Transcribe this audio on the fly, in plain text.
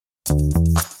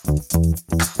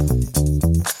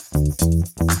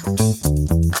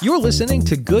You're listening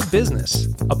to Good Business,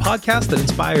 a podcast that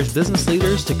inspires business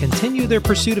leaders to continue their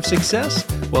pursuit of success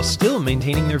while still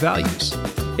maintaining their values.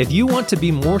 If you want to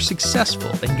be more successful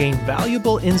and gain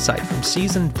valuable insight from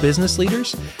seasoned business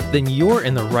leaders, then you're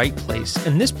in the right place,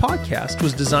 and this podcast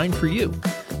was designed for you.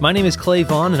 My name is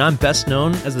Vaughan, and I'm best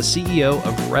known as the CEO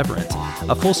of Reverent,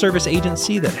 a full-service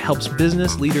agency that helps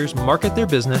business leaders market their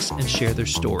business and share their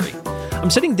story.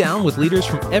 I'm sitting down with leaders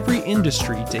from every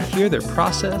industry to hear their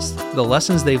process, the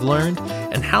lessons they've learned,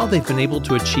 and how they've been able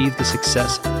to achieve the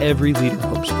success every leader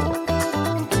hopes for.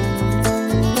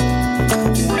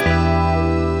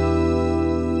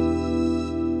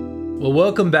 Well,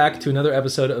 welcome back to another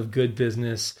episode of Good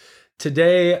Business.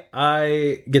 Today,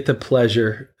 I get the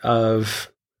pleasure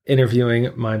of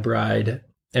interviewing my bride,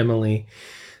 Emilee.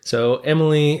 So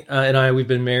Emilee and I, we've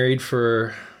been married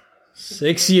for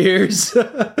 6 years.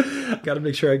 Got to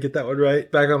make sure I get that one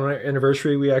right. Back on our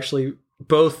anniversary, we actually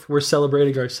both were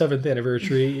celebrating our 7th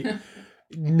anniversary,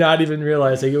 not even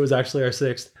realizing it was actually our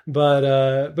 6th.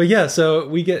 But yeah, so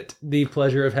we get the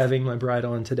pleasure of having my bride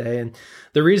on today. And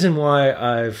the reason why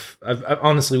I've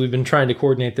honestly, we've been trying to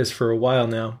coordinate this for a while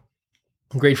now.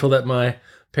 I'm grateful that my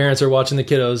parents are watching the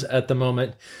kiddos at the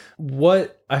moment.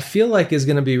 What I feel like is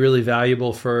going to be really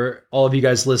valuable for all of you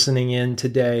guys listening in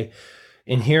today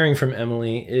in hearing from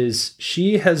Emilee is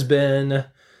she has been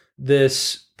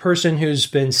this person who's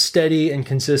been steady and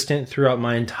consistent throughout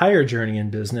my entire journey in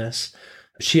business.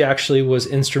 She actually was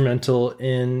instrumental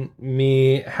in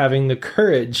me having the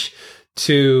courage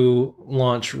to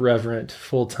launch Reverent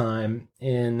full-time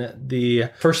in the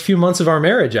first few months of our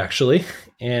marriage, actually,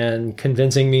 and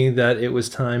convincing me that it was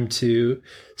time to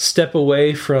step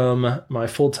away from my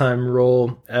full-time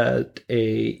role at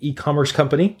a e-commerce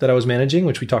company that I was managing,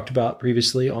 which we talked about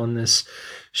previously on this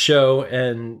show.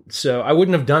 And so I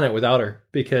wouldn't have done it without her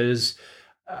because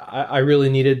I really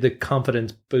needed the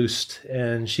confidence boost,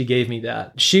 and she gave me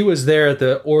that. She was there at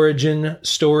the origin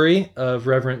story of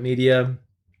Reverent Media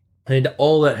and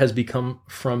all that has become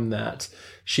from that.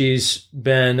 She's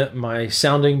been my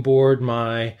sounding board,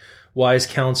 my wise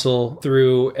counsel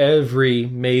through every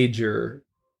major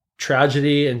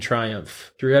tragedy and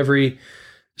triumph, through every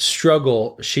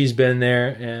struggle. She's been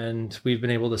there, and we've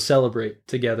been able to celebrate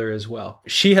together as well.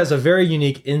 She has a very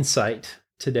unique insight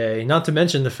today, not to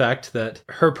mention the fact that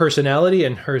her personality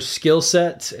and her skill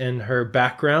set and her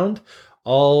background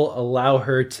all allow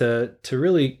her to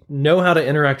really know how to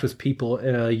interact with people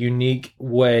in a unique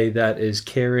way that is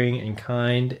caring and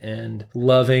kind and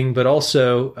loving, but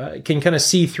also can kind of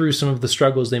see through some of the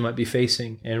struggles they might be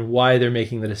facing and why they're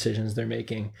making the decisions they're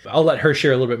making. I'll let her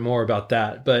share a little bit more about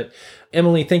that. But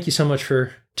Emilee, thank you so much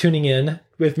for tuning in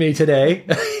with me today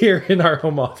here in our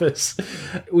home office.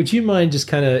 Would you mind just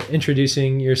kind of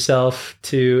introducing yourself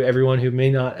to everyone who may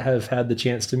not have had the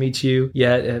chance to meet you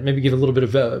yet, and maybe give a little bit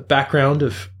of a background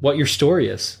of what your story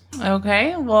is?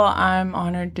 Okay. Well, I'm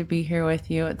honored to be here with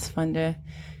you. It's fun to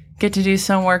get to do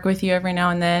some work with you every now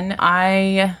and then.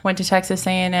 I went to Texas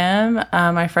A&M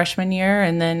my freshman year,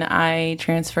 and then I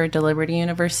transferred to Liberty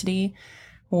University,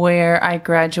 where I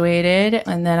graduated,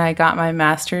 and then I got my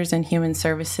master's in human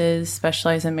services,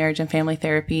 specialized in marriage and family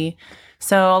therapy.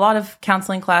 So a lot of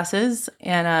counseling classes,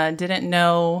 and didn't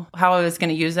know how I was going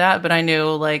to use that, but I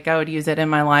knew like I would use it in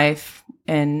my life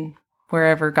and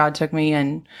wherever God took me,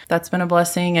 and that's been a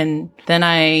blessing. And then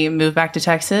I moved back to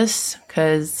Texas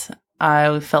because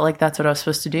I felt like that's what I was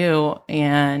supposed to do.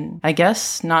 And I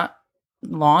guess not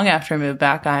long after I moved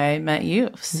back, I met you.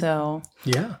 So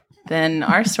yeah. Then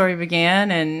our story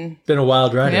began, and Been a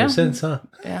wild ride ever since, huh?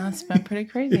 Yeah, it's been pretty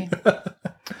crazy.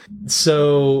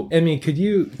 So, Emmy, could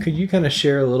you kind of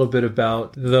share a little bit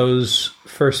about those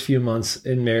first few months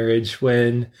in marriage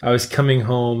when I was coming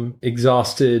home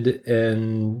exhausted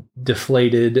and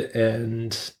deflated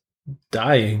and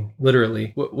dying,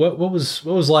 literally? What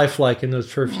was life like in those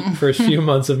first few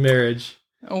months of marriage?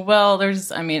 Well,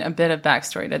 there's a bit of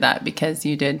backstory to that, because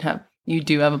you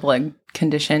do have a blood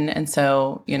condition. And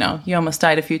so, you almost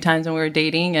died a few times when we were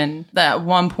dating. And at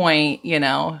one point,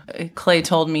 Clay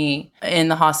told me in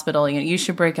the hospital, you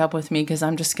should break up with me because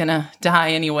I'm just going to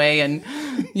die anyway. And,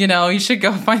 you should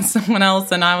go find someone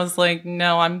else. And I was like,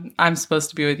 no, I'm supposed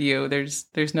to be with you.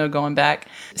 There's no going back.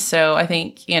 So I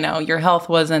think, your health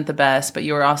wasn't the best, but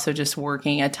you were also just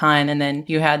working a ton. And then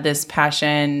you had this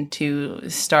passion to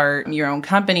start your own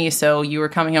company. So you were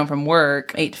coming home from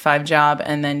work, 8 to 5 job,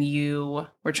 and then you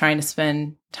were trying to spend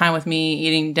time with me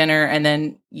eating dinner, and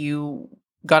then you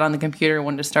got on the computer,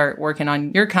 wanted to start working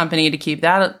on your company to keep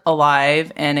that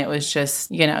alive. And it was just,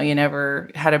 you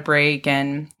never had a break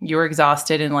and you were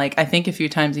exhausted. And like, I think a few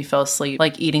times you fell asleep,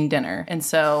 like eating dinner. And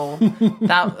so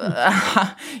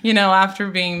that,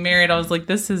 after being married, I was like,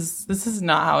 this is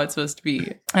not how it's supposed to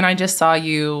be. And I just saw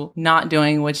you not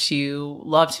doing what you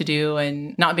love to do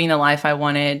and not being the life I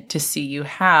wanted to see you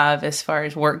have as far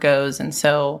as work goes. And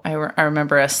so I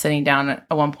remember us sitting down at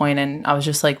one point and I was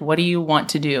just like, what do you want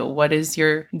to do? What is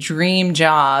your dream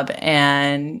job?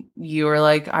 And you were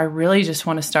like, I really just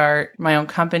want to start my own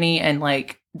company and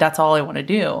like that's all I want to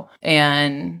do.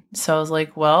 And so I was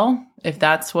like, well, if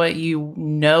that's what you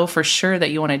know for sure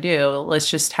that you want to do, let's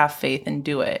just have faith and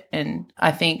do it. And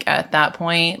I think at that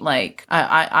point, like then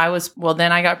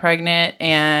I got pregnant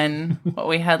and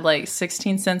we had like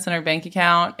 16 cents in our bank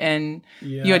account and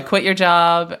you had quit your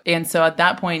job. And so at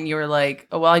that point you were like,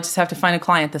 oh, well, I just have to find a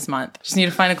client this month. Just need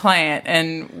to find a client.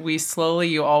 And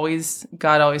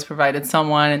God always provided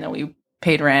someone, and then we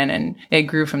paid rent and it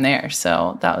grew from there.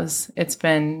 So it's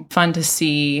been fun to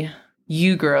see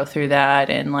you grow through that,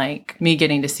 and like me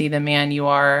getting to see the man you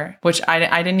are, which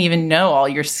I didn't even know all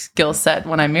your skill set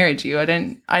when I married you. I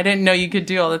didn't know you could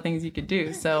do all the things you could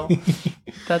do. So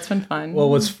that's been fun. Well,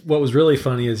 what was really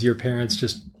funny is your parents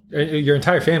your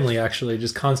entire family actually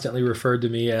just constantly referred to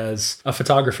me as a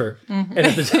photographer. Mm-hmm. And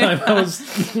at the time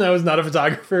I was not a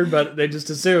photographer, but they just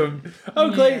assumed,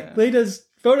 Clay does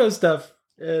photo stuff.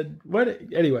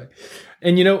 Anyway.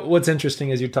 And what's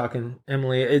interesting as you're talking,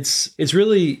 Emilee, it's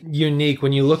really unique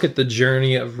when you look at the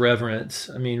journey of Reverent.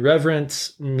 I mean,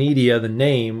 Reverent Media, the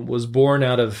name, was born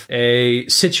out of a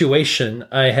situation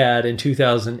I had in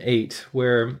 2008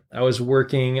 where I was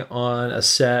working on a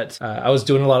set. I was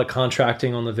doing a lot of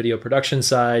contracting on the video production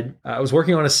side. I was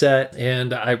working on a set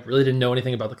and I really didn't know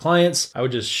anything about the clients. I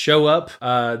would just show up.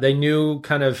 They knew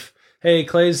kind of, hey,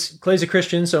 Clay's a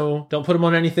Christian, so don't put him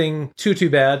on anything too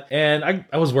bad. And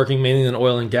I was working mainly in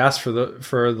oil and gas for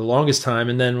the longest time.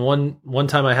 And then one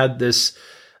time I had this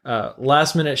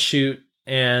last minute shoot,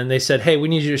 and they said, hey, we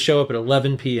need you to show up at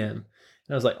 11 p.m.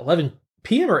 And I was like, 11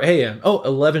 p.m. or a.m.? Oh,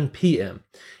 11 p.m.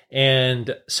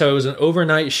 And so it was an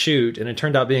overnight shoot, and it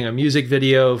turned out being a music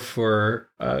video for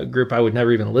a group I would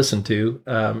never even listen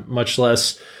to, much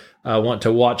less want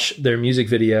to watch their music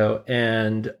video.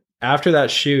 And after that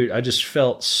shoot, I just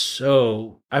felt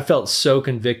so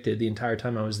convicted the entire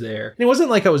time I was there. And it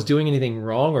wasn't like I was doing anything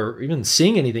wrong or even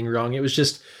seeing anything wrong. It was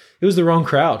the wrong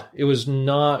crowd. It was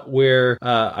not where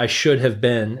I should have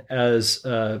been as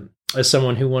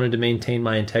someone who wanted to maintain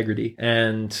my integrity.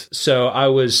 And so I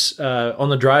was on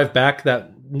the drive back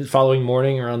that following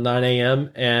morning around 9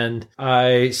 a.m. And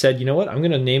I said, you know what? I'm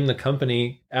going to name the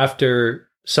company after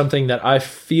something that I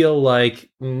feel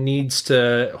like needs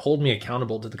to hold me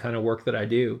accountable to the kind of work that I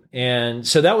do. And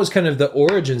so that was kind of the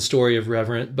origin story of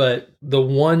Reverent, but the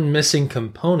one missing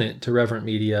component to Reverent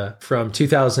Media from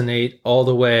 2008 all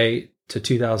the way to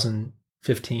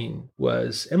 2015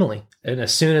 was Emilee. And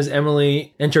as soon as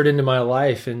Emilee entered into my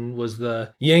life and was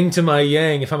the yin to my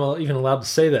yang, if I'm even allowed to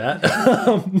say that,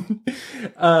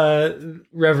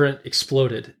 Reverent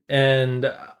exploded.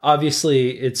 And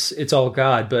obviously it's all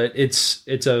God, but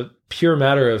it's a pure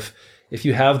matter of if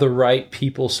you have the right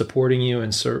people supporting you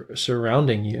and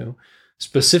surrounding you,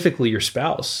 specifically your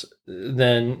spouse,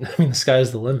 then the sky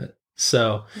is the limit.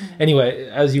 So anyway,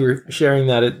 as you were sharing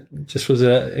that, it just was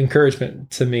an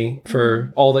encouragement to me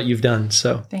for all that you've done.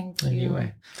 So thank you.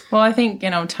 Anyway. Well, I think,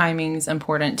 timing's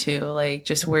important too, like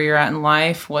just where you're at in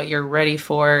life, what you're ready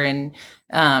for. And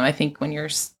I think when you're,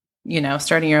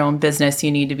 starting your own business,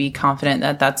 you need to be confident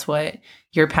that that's what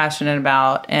you're passionate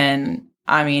about. And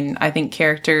I think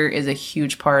character is a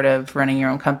huge part of running your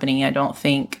own company.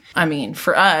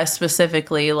 For us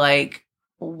specifically, like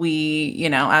we,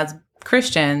 as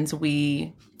Christians,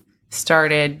 we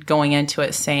started going into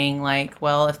it saying like,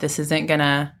 well, if this isn't going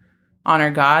to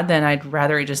honor God, then I'd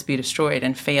rather it just be destroyed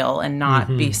and fail and not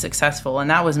be successful.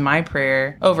 And that was my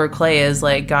prayer over Clay is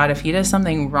like, God, if he does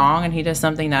something wrong and he does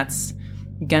something that's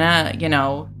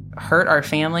gonna, hurt our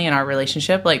family and our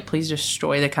relationship, like please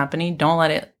destroy the company. Don't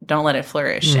let it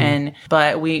flourish.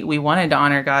 But we wanted to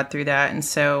honor God through that. And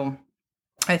so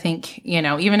I think,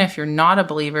 even if you're not a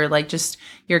believer, like just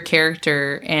your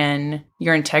character and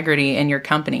your integrity in your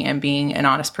company and being an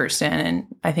honest person. And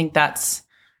I think that's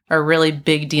a really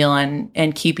big deal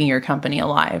in keeping your company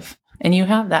alive. And you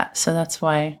have that. So that's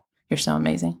why you're so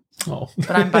amazing. Oh,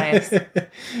 but I'm biased.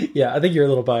 Yeah, I think you're a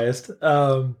little biased.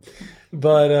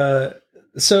 But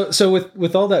So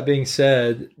with all that being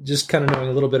said, just kind of knowing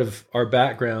a little bit of our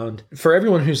background, for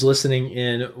everyone who's listening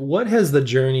in, what has the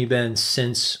journey been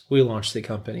since we launched the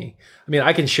company? I mean,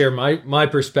 I can share my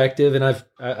perspective, and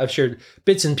I've shared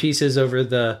bits and pieces over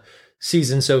the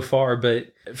season so far, but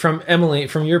from Emilee,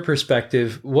 from your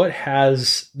perspective, what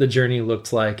has the journey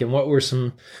looked like, and what were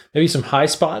maybe some high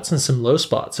spots and some low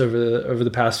spots over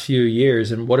the past few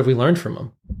years, and what have we learned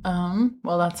from them?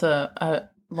 Well, that's a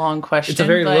long question. It's a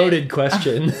very loaded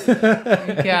question.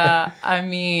 Yeah, I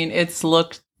mean, it's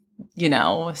looked,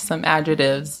 some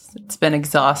adjectives. It's been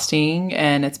exhausting,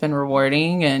 and it's been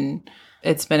rewarding, and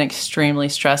it's been extremely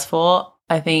stressful.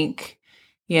 I think,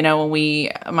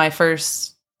 my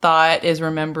first thought is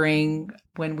remembering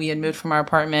when we had moved from our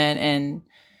apartment and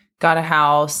got a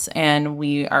house, and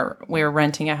we were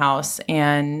renting a house,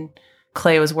 and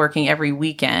Clay was working every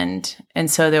weekend,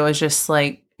 and so there was just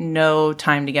like no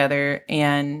time together,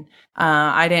 and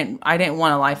I didn't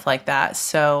want a life like that.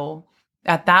 So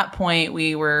at that point,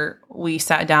 we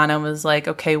sat down and was like,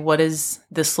 okay, what does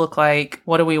this look like?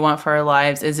 What do we want for our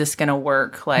lives? Is this going to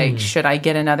work? Like, should I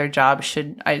get another job?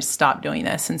 Should I stop doing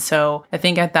this? And so I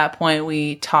think at that point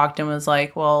we talked and was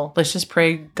like, well, let's just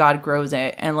pray God grows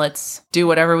it, and let's do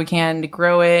whatever we can to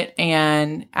grow it.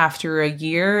 And after a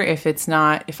year, if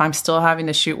I'm still having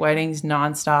to shoot weddings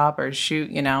nonstop or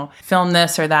shoot, film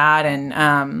this or that,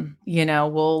 and,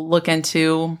 we'll look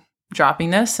into dropping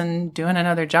this and doing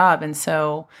another job. And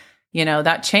so,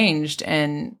 that changed,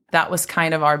 and that was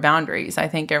kind of our boundaries. I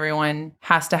think everyone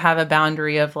has to have a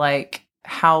boundary of like,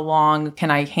 how long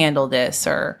can I handle this,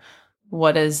 or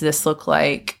what does this look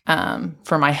like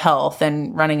for my health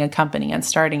and running a company and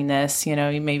starting this. You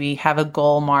maybe have a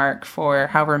goal mark for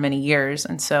however many years.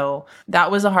 And so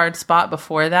that was a hard spot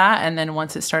before that. And then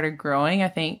once it started growing, I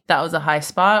think that was a high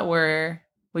spot where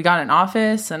we got an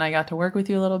office, and I got to work with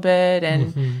you a little bit,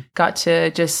 and got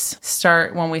to just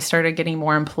start when we started getting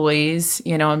more employees,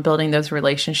 and building those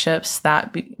relationships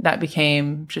that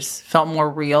became just felt more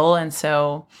real. And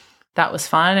so that was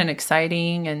fun and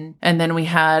exciting. And then we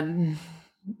had,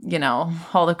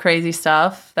 all the crazy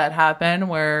stuff that happened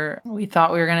where we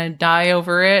thought we were going to die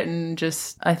over it. And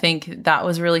just, I think that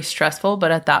was really stressful.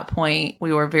 But at that point,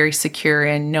 we were very secure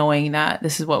in knowing that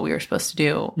this is what we were supposed to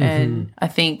do. And I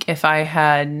think if I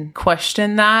had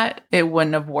questioned that, it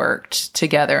wouldn't have worked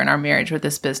together in our marriage with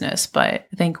this business. But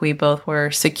I think we both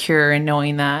were secure in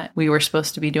knowing that we were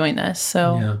supposed to be doing this.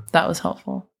 So that was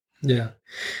helpful. Yeah.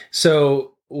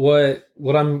 So what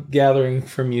I'm gathering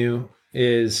from you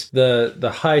is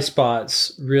the high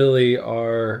spots really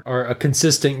are a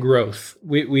consistent growth.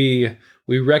 We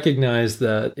recognize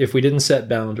that if we didn't set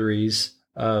boundaries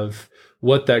of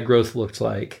what that growth looked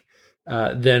like,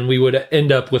 then we would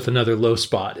end up with another low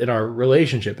spot in our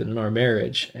relationship and in our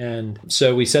marriage. And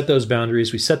so we set those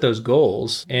boundaries, we set those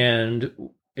goals, and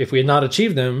if we had not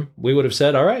achieved them, we would have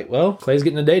said, all right, well, Clay's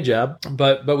getting a day job.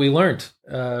 But we learned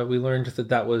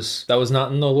that was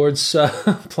not in the Lord's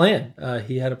plan.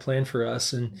 He had a plan for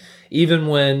us. And even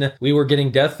when we were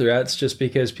getting death threats just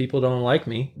because people don't like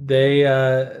me,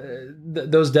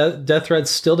 those death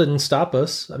threats still didn't stop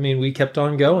us. I mean, we kept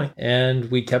on going, and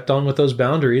we kept on with those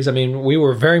boundaries. I mean, we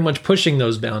were very much pushing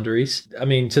those boundaries. I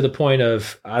mean, to the point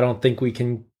of, I don't think we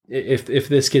can, if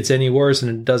this gets any worse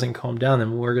and it doesn't calm down,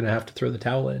 then we're going to have to throw the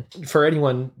towel in. For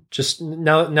anyone, just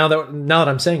now that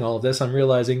I'm saying all of this, I'm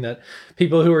realizing that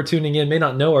people who are tuning in may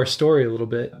not know our story a little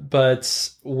bit.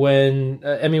 But when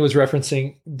Emmy was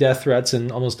referencing death threats and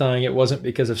almost dying, it wasn't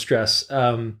because of stress,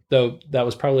 though that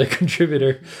was probably a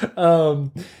contributor.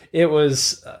 It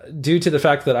was due to the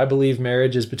fact that I believe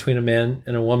marriage is between a man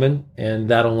and a woman, and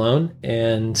that alone.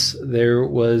 And there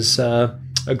was a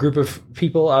group of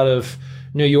people out of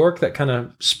New York that kind of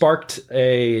sparked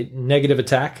a negative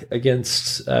attack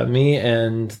against me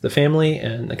and the family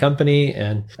and the company.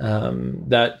 And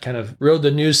that kind of rode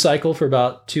the news cycle for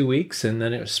about 2 weeks, and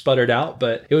then it sputtered out.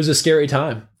 But it was a scary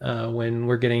time when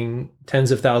we're getting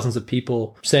tens of thousands of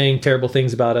people saying terrible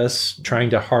things about us, trying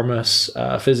to harm us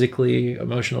physically,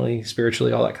 emotionally,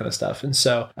 spiritually, all that kind of stuff. And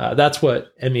so that's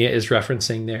what Emmy is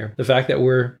referencing there. The fact that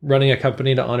we're running a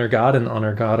company to honor God and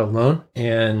honor God alone.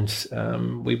 And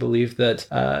we believe that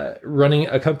running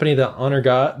a company that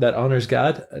honors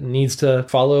God needs to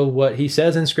follow what he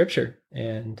says in Scripture.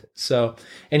 And so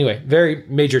anyway, very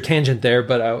major tangent there,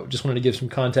 but I just wanted to give some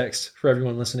context for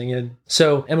everyone listening in.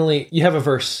 So Emilee, you have a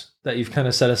verse that you've kind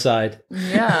of set aside.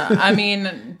 Yeah. I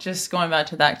mean, just going back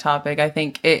to that topic, I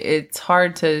think it's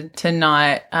hard to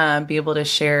not be able to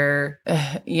share,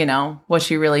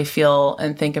 what you really feel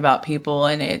and think about people.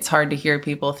 And it's hard to hear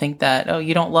people think that, oh,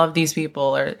 you don't love these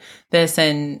people or this,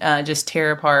 and just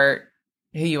tear apart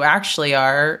who you actually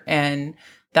are. And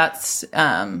that's,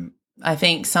 I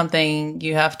think, something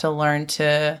you have to learn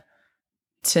to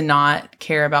not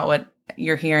care about what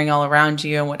you're hearing all around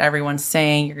you and what everyone's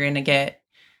saying. You're going to get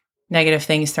negative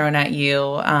things thrown at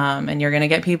you. And you're going to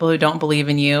get people who don't believe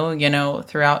in you,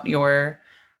 throughout your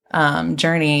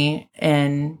journey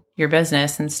in your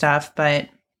business and stuff. But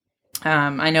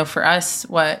I know for us,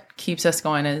 what keeps us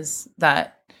going is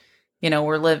that,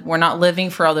 we're not living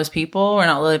for all those people. We're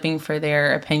not living for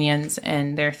their opinions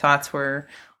and their thoughts. We're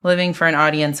living for an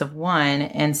audience of one.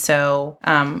 And so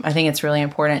I think it's really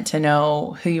important to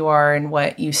know who you are and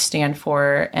what you stand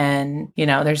for. And,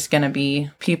 there's going to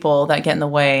be people that get in the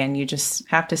way, and you just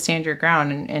have to stand your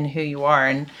ground in who you are.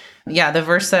 And yeah, the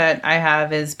verse that I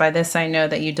have is, by this I know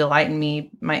that you delight in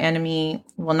me. My enemy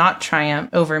will not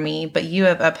triumph over me, but you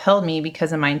have upheld me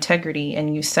because of my integrity,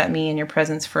 and you set me in your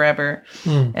presence forever.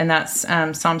 And that's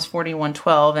Psalms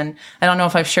 41:12. And I don't know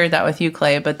if I've shared that with you,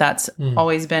 Clay, but that's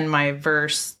always been my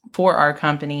verse for our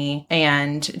company.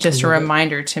 And just a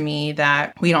reminder to me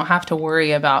that we don't have to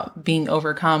worry about being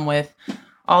overcome with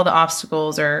all the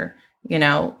obstacles, or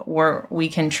we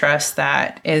can trust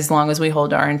that as long as we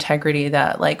hold our integrity,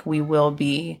 that we will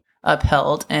be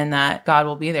upheld and that God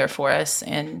will be there for us,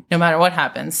 and no matter what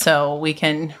happens. So we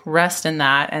can rest in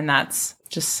that. And that's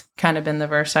just kind of been the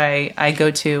verse I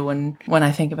go to when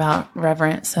I think about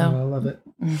reverence. So I love it.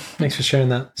 Thanks for sharing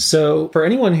that. So for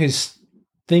anyone who's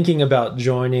thinking about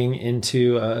joining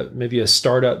into maybe a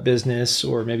startup business,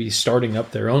 or maybe starting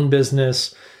up their own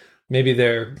business, maybe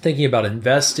they're thinking about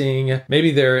investing,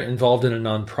 maybe they're involved in a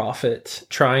nonprofit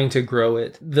trying to grow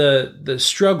it. The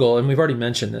struggle, and we've already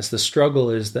mentioned this, the struggle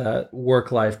is that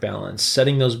work-life balance,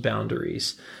 setting those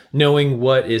boundaries, knowing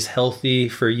what is healthy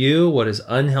for you, what is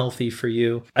unhealthy for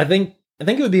you. I think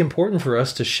it would be important for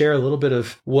us to share a little bit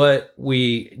of what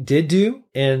we did do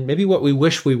and maybe what we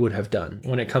wish we would have done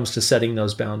when it comes to setting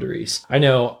those boundaries. I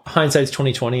know hindsight's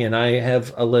 2020, and I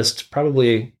have a list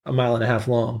probably a mile and a half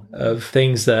long of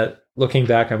things that, looking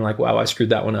back, I'm like, wow, I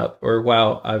screwed that one up, or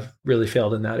wow, I've really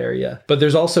failed in that area. But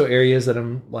there's also areas that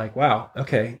I'm like, wow,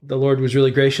 okay, the Lord was really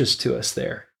gracious to us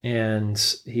there, and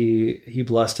he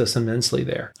blessed us immensely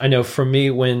there. I know for me,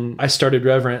 when I started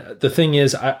Reverent, the thing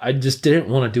is, I just didn't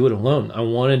want to do it alone. I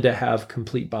wanted to have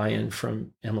complete buy-in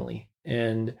from Emilee.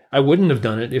 And I wouldn't have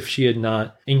done it if she had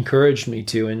not encouraged me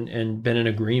to and been in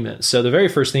agreement. So the very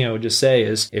first thing I would just say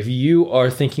is, if you are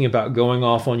thinking about going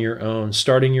off on your own,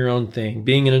 starting your own thing,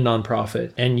 being in a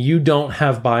nonprofit, and you don't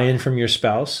have buy-in from your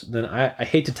spouse, then I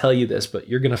hate to tell you this, but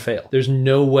you're going to fail. There's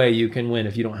no way you can win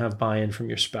if you don't have buy-in from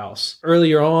your spouse.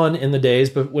 Earlier on in the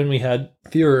days, but when we had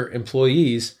fewer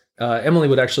employees, Emilee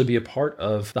would actually be a part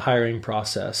of the hiring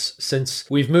process. Since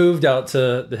we've moved out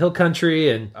to the hill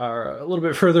country and are a little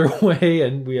bit further away,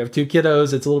 and we have 2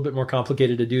 kiddos, it's a little bit more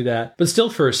complicated to do that. But still,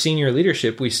 for senior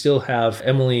leadership, we still have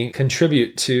Emilee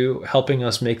contribute to helping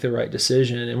us make the right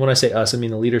decision. And when I say us, I mean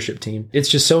the leadership team. It's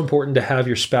just so important to have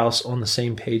your spouse on the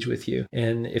same page with you.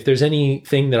 And if there's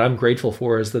anything that I'm grateful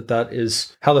for, is that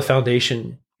is how the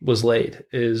foundation was laid,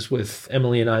 is with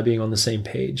Emilee and I being on the same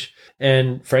page.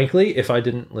 And frankly, if I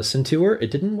didn't listen to her, it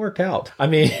didn't work out. I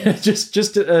mean,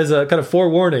 just as a kind of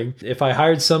forewarning, if I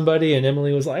hired somebody and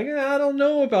Emilee was like, I don't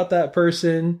know about that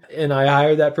person, and I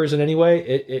hired that person anyway,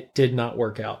 it did not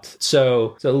work out.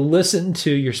 So listen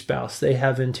to your spouse. They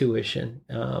have intuition.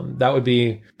 That would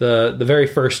be the very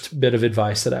first bit of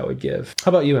advice that I would give. How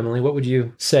about you, Emilee? What would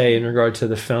you say in regard to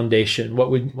the foundation?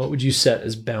 What would you set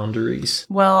as boundaries?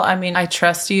 Well, I mean, I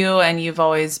trust you, and you've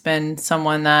always been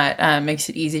someone that makes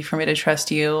it easy for me to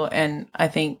trust you. And I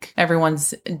think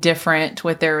everyone's different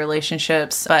with their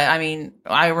relationships. But I mean,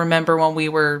 I remember when we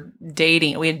were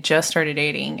dating, we had just started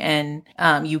dating, and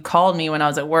you called me when I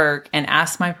was at work and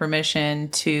asked my permission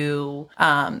to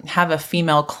have a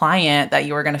female client that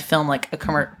you were going to film like a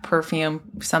perfume,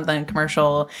 something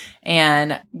commercial.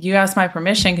 And you asked my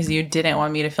permission because you didn't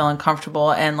want me to feel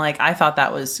uncomfortable. And I thought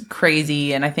that was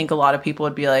crazy. And I think a lot of people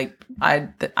would be like,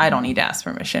 I don't need to ask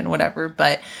permission, whatever.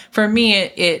 But for me,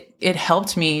 it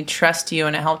helped me trust you,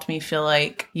 and it helped me feel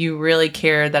like you really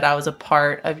cared that I was a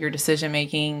part of your decision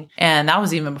making. And that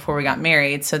was even before we got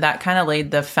married. So that kind of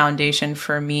laid the foundation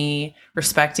for me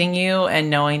respecting you and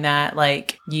knowing that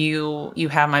you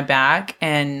have my back.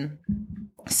 And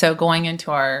so going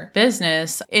into our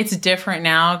business, it's different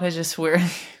now because we're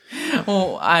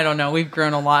well, I don't know. We've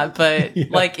grown a lot, but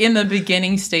yeah. In the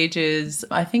beginning stages,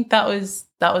 I think that was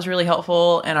really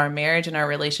helpful in our marriage and our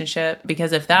relationship,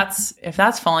 because if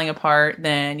that's falling apart,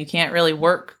 then you can't really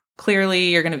work clearly.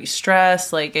 You're going to be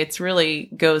stressed. It's really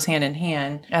goes hand in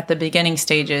hand at the beginning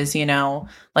stages,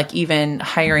 even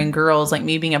hiring girls,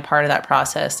 me being a part of that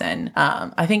process. And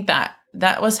I think that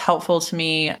that was helpful to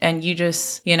me. And you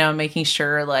just, making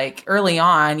sure like early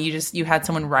on, you had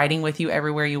someone riding with you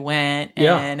everywhere you went.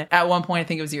 And at one point, I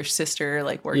think it was your sister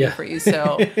like working for you.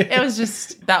 So it was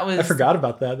just, I forgot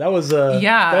about that. That was early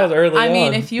I mean,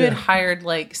 on. if you had hired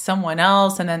like someone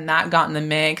else and then that got in the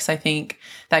mix, I think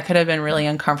that could have been really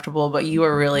uncomfortable, but you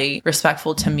were really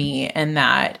respectful to me in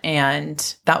that.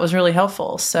 And that was really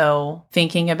helpful. So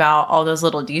thinking about all those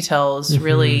little details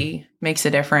really makes a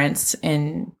difference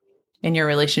in your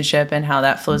relationship and how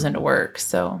that flows into work.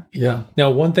 So, yeah. Now,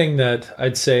 one thing that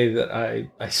I'd say that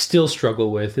I still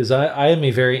struggle with is I am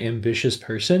a very ambitious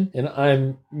person, and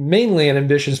I'm mainly an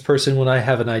ambitious person when I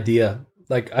have an idea.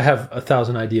 Like I have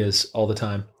 1,000 ideas all the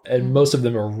time, and most of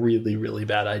them are really, really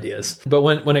bad ideas. But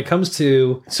when it comes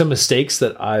to some mistakes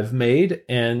that I've made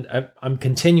and I'm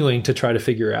continuing to try to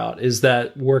figure out is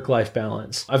that work-life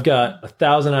balance. I've got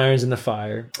 1,000 irons in the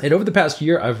fire. And over the past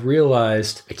year, I've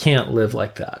realized I can't live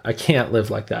like that. I can't live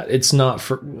like that. It's not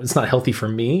healthy for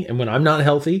me. And when I'm not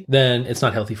healthy, then it's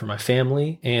not healthy for my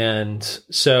family. And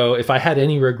so if I had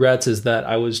any regrets is that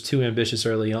I was too ambitious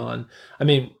early on. I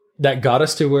mean, that got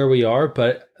us to where we are,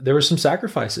 but there were some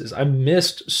sacrifices. I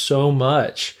missed so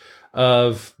much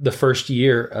of the first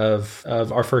year of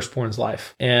our firstborn's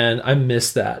life. And I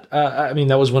missed that. I mean,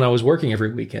 that was when I was working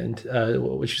every weekend,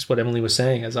 which is what Emilee was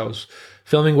saying. As I was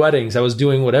filming weddings, I was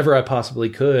doing whatever I possibly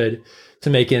could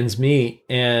to make ends meet.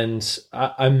 And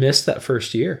I missed that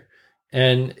first year.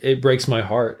 And it breaks my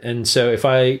heart. And so if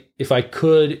I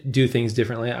could do things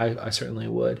differently, I certainly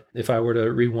would if I were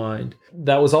to rewind.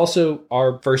 That was also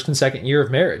our first and second year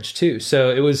of marriage too. So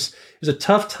it was a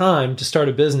tough time to start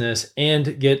a business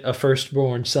and get a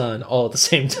firstborn son all at the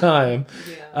same time.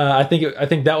 Yeah. I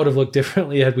think that would have looked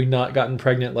differently had we not gotten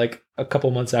pregnant like a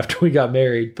couple months after we got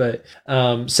married. But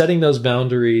setting those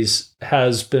boundaries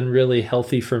has been really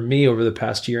healthy for me over the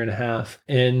past year and a half.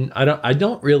 And I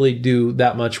don't really do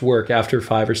that much work after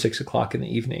 5 or 6 o'clock in the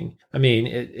evening. I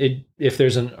mean, if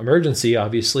there's an emergency,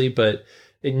 obviously, but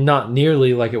not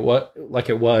nearly like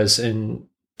it was in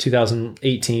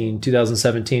 2018,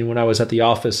 2017, when I was at the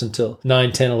office until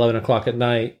 9, 10, 11 o'clock at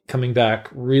night, coming back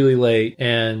really late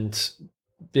and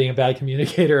being a bad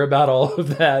communicator about all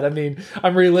of that. I mean,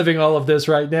 I'm reliving all of this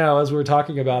right now as we're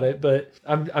talking about it, but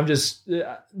I'm just,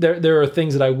 there are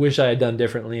things that I wish I had done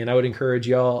differently. And I would encourage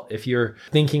y'all, if you're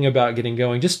thinking about getting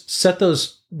going, just set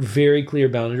those very clear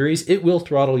boundaries. It will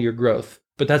throttle your growth,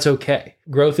 but that's okay.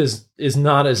 Growth is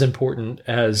not as important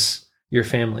as your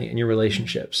family and your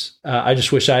relationships. I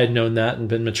just wish I had known that and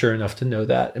been mature enough to know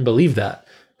that and believe that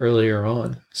earlier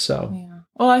on. So, yeah.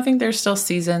 Well, I think there's still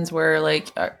seasons where like,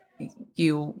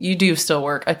 you do still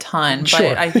work a ton, sure.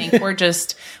 But I think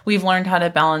we've learned how to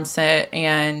balance it,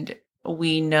 and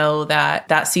we know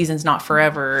that season's not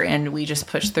forever, and we just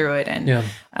push through it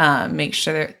and make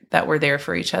sure that we're there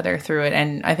for each other through it.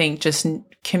 And I think just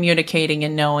communicating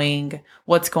and knowing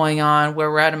what's going on,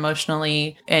 where we're at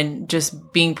emotionally, and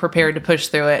just being prepared to push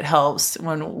through it helps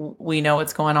when we know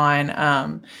what's going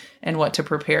on. And what to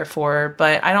prepare for.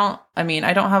 But I don't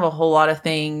have a whole lot of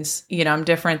things, I'm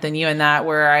different than you in that,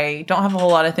 where I don't have a whole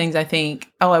lot of things I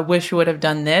think, oh, I wish we would have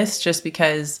done this, just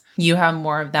because you have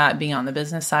more of that being on the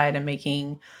business side and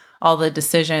making all the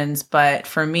decisions. But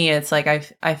for me, it's like,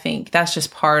 I think that's just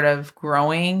part of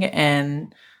growing.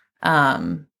 And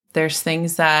there's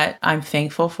things that I'm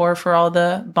thankful for all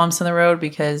the bumps in the road,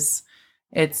 because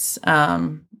it's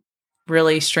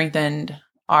really strengthened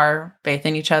our faith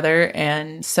in each other.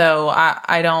 And so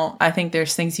I think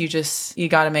there's things you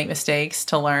got to make mistakes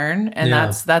to learn. And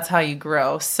that's how you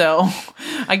grow. So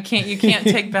you can't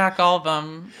take back all of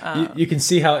them. You can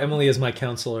see how Emilee is my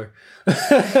counselor.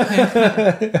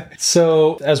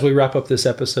 So as we wrap up this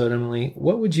episode, Emilee,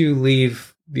 what would you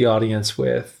leave the audience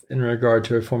with in regard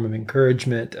to a form of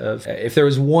encouragement, of if there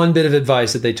was one bit of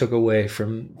advice that they took away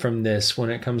from this when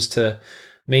it comes to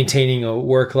maintaining a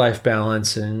work-life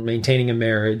balance and maintaining a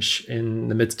marriage in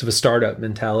the midst of a startup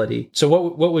mentality? So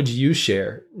what would you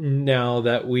share now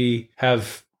that we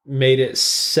have made it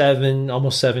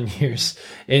almost 7 years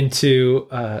into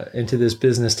this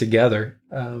business together?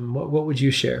 What would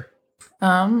you share?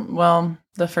 Well,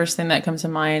 the first thing that comes to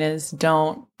mind is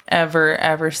don't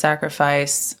ever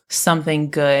sacrifice something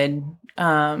good.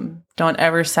 Don't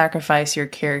ever sacrifice your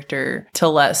character to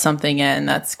let something in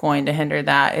that's going to hinder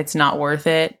that. It's not worth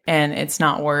it, and it's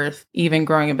not worth even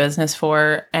growing a business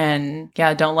for. And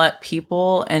don't let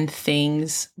people and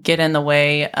things get in the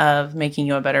way of making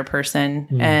you a better person.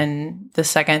 And the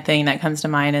second thing that comes to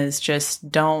mind is just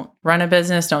don't run a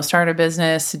business, don't start a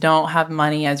business, don't have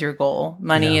money as your goal.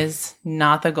 Money is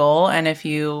not the goal. And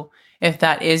if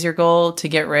that is your goal, to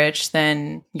get rich,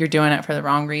 then you're doing it for the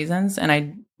wrong reasons.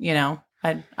 And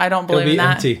I don't believe It'll be in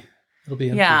that. empty. It'll be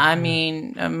empty. Yeah, I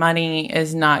mean, money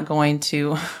is not going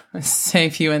to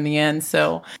save you in the end.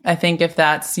 So I think if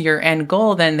that's your end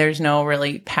goal, then there's no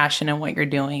really passion in what you're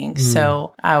doing.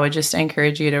 So I would just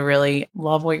encourage you to really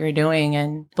love what you're doing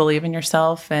and believe in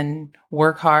yourself and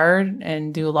work hard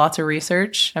and do lots of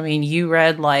research. I mean, you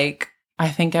read I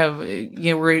think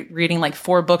we're reading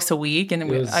 4 books a week, and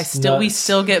we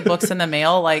still get books in the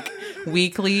mail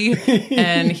weekly,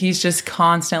 and he's just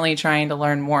constantly trying to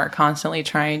learn more, constantly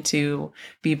trying to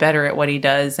be better at what he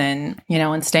does, and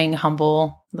and staying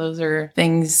humble. Those are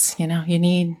things you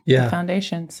need the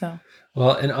foundation. So.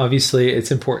 Well, and obviously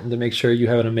it's important to make sure you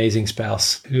have an amazing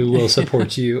spouse who will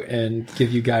support you and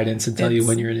give you guidance and tell you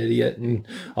when you're an idiot, and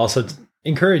also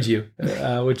encourage you,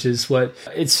 which is what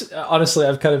it's honestly,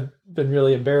 I've kind of been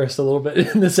really embarrassed a little bit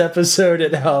in this episode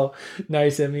at how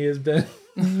nice Emmy has been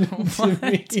to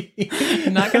me.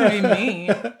 Not going to be me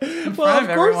in front of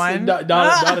everyone.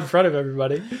 Not in front of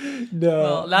everybody. No.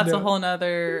 Well, that's a whole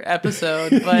nother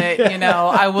episode. But,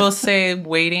 I will say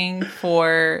waiting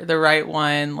for the right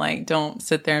one, don't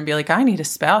sit there and be I need a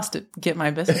spouse to get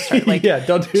my business started.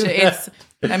 Don't do that.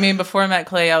 I mean, before I met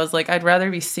Clay, I was I'd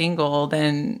rather be single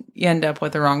than end up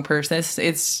with the wrong person.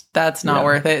 That's not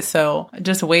worth it. So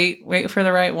just wait for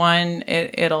the right one.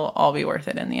 It'll all be worth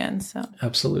it in the end. So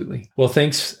absolutely. Well,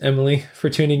 thanks, Emilee, for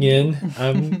tuning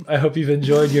in. I hope you've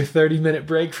enjoyed your 30-minute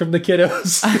break from the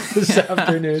kiddos this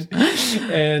afternoon.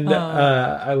 And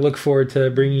I look forward to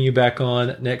bringing you back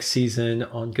on next season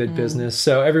on Good Business.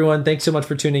 So everyone, thanks so much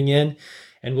for tuning in.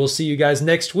 And we'll see you guys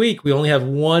next week. We only have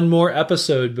one more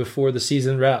episode before the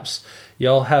season wraps.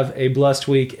 Y'all have a blessed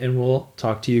week, and we'll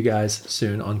talk to you guys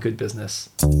soon on Good Business.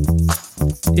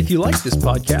 If you like this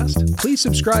podcast, please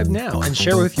subscribe now and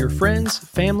share with your friends,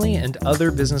 family, and other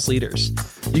business leaders.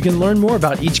 You can learn more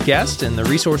about each guest and the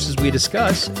resources we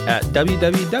discuss at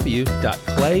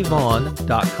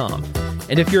www.clayvaughan.com.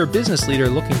 And if you're a business leader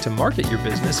looking to market your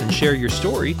business and share your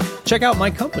story, check out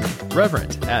my company,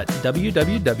 Reverent, at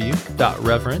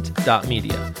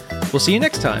www.reverent.media. We'll see you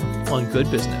next time on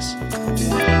Good Business.